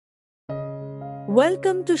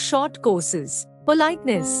Welcome to Short Courses.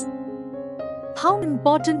 Politeness. How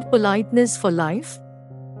important politeness for life?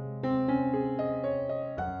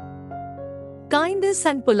 Kindness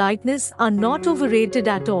and politeness are not overrated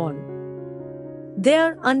at all. They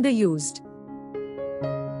are underused.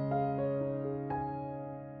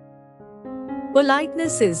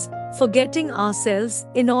 Politeness is forgetting ourselves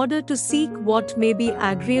in order to seek what may be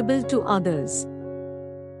agreeable to others.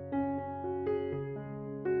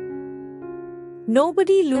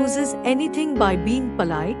 Nobody loses anything by being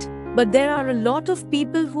polite, but there are a lot of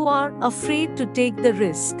people who are afraid to take the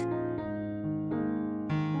risk.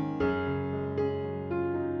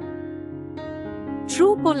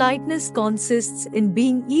 True politeness consists in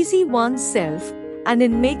being easy oneself and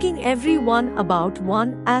in making everyone about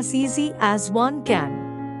one as easy as one can.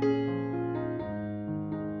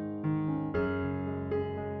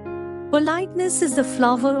 Politeness is the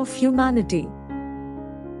flower of humanity.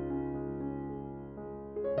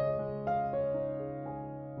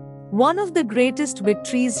 One of the greatest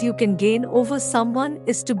victories you can gain over someone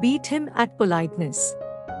is to beat him at politeness.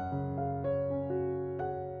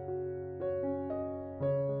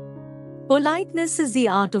 Politeness is the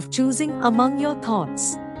art of choosing among your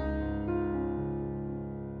thoughts.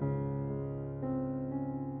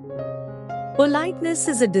 Politeness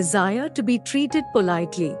is a desire to be treated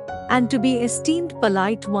politely and to be esteemed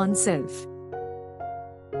polite oneself.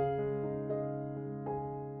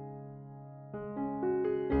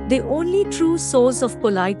 The only true source of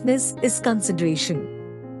politeness is consideration.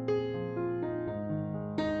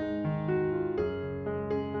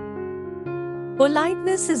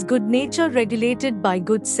 Politeness is good nature regulated by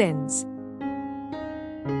good sense.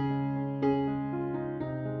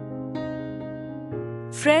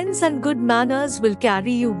 Friends and good manners will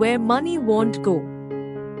carry you where money won't go.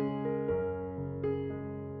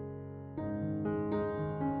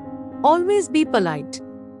 Always be polite.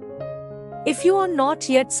 If you are not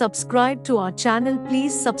yet subscribed to our channel,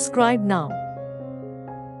 please subscribe now.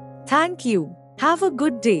 Thank you. Have a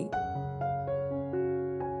good day.